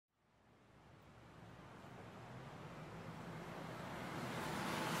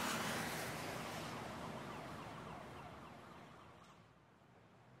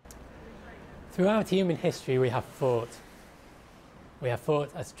Throughout human history we have fought. We have fought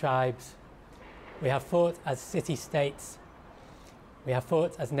as tribes, we have fought as city-states, we have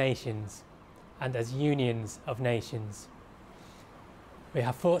fought as nations and as unions of nations. We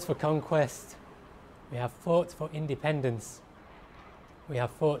have fought for conquest, we have fought for independence, we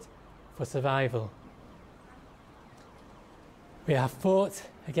have fought for survival. We have fought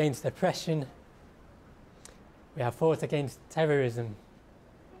against oppression, we have fought against terrorism,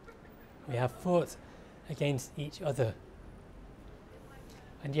 we have fought against each other.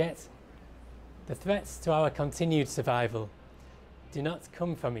 And yet, the threats to our continued survival do not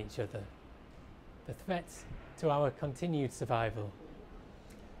come from each other. The threats to our continued survival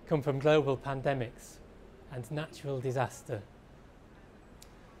come from global pandemics and natural disaster.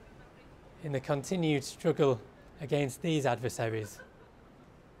 In the continued struggle against these adversaries,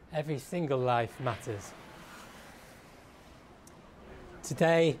 every single life matters.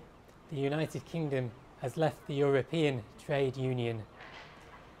 Today, the United Kingdom has left the European Trade Union.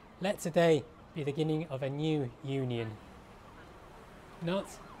 Let today be the beginning of a new union. Not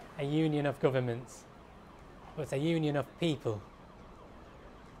a union of governments, but a union of people.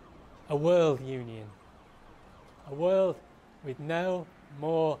 A world union. A world with no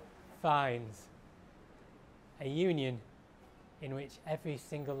more fines. A union in which every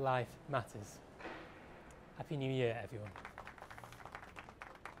single life matters. Happy New Year, everyone.